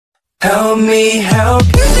Help me help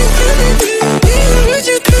you.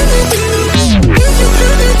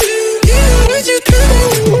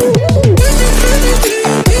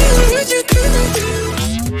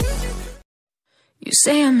 You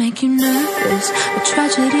say I make you nervous, a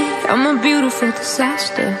tragedy, I'm a beautiful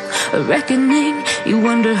disaster, a reckoning, you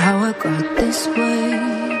wonder how I got this way.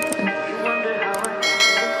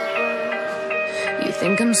 You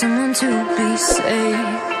think I'm someone to be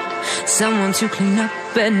saved, someone to clean up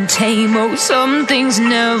and tame. Oh, some things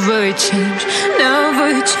never change,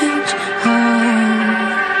 never change. Oh.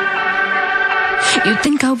 You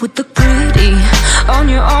think I would look pretty on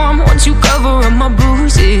your arm once you cover up my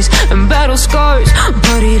bruises and battle scars,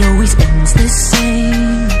 but it always ends the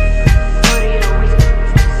same.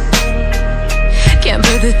 Can't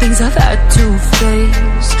bear the things I've had to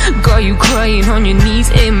face, got you crying on your knees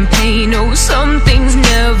in pain. Oh, some things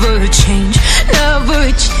never change,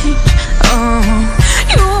 never change. Oh,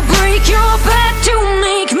 you'll break your back to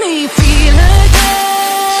make me feel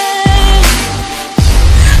again,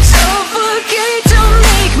 suffocate to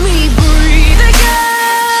make me breathe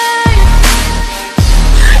again,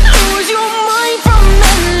 lose your mind from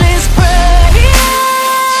endless pain.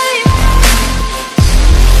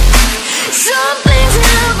 Some things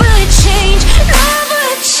never change, never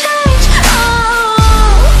change.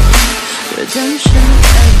 Oh, redemption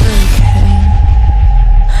never came.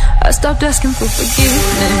 I stopped asking for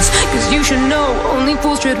forgiveness, cause you should know only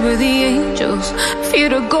fools tread where the angels fear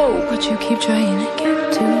to go, but you keep trying to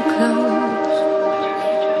get too close.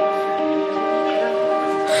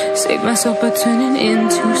 Save myself by turning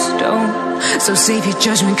into stone, so save your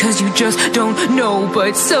judgment cause you just don't know.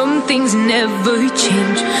 But some things never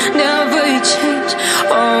change, never change.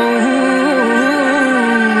 Oh,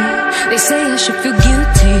 they say I should feel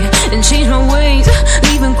guilty and change my ways,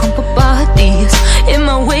 leaving crumpled bodies in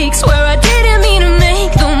my wake. Swear I didn't mean to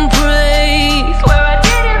make them break, swear I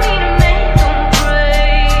didn't mean to make them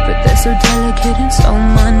break. But they're so delicate and so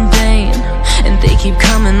mundane, and they keep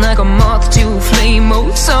coming like a moth to flame.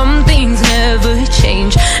 Oh, some things never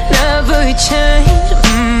change, never change.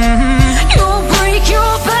 You'll break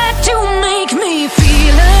your back to make me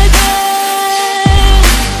feel again,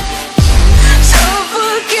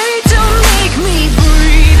 suffocate to make me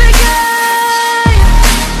breathe again,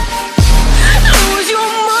 lose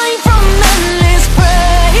your mind from endless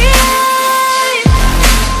pain.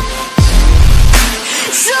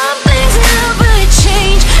 Some things never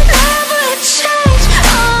change, never change.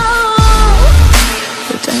 Oh,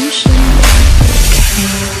 redemption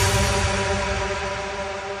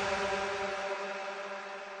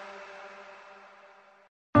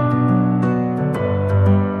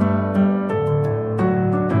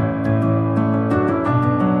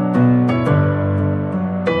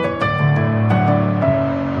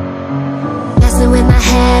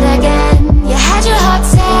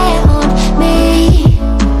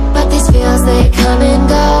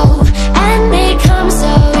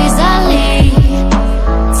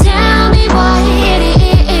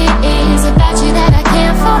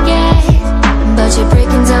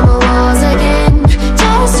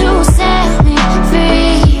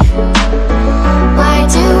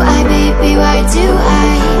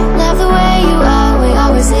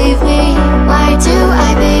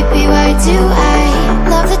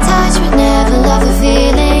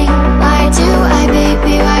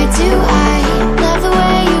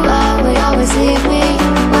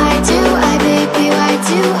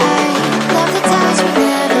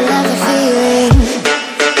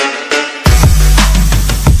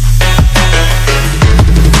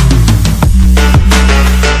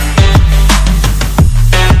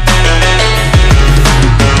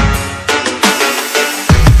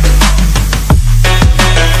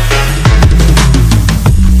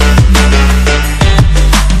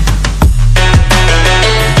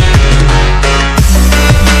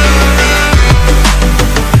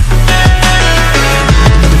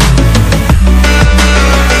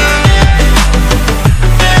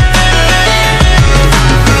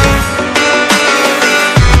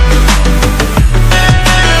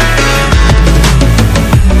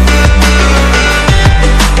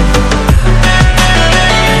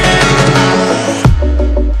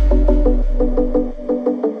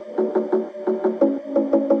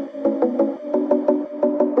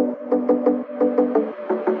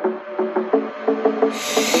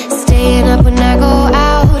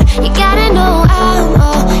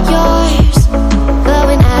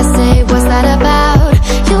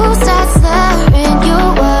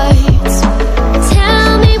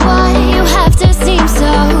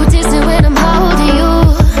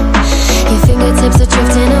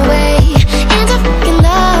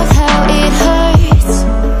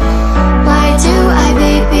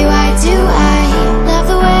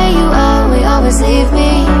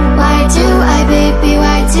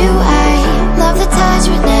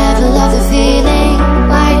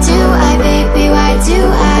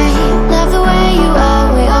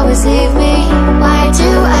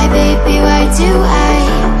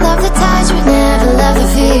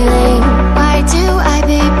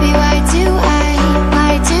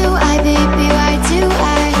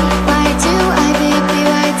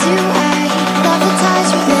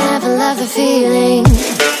the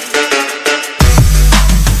feeling.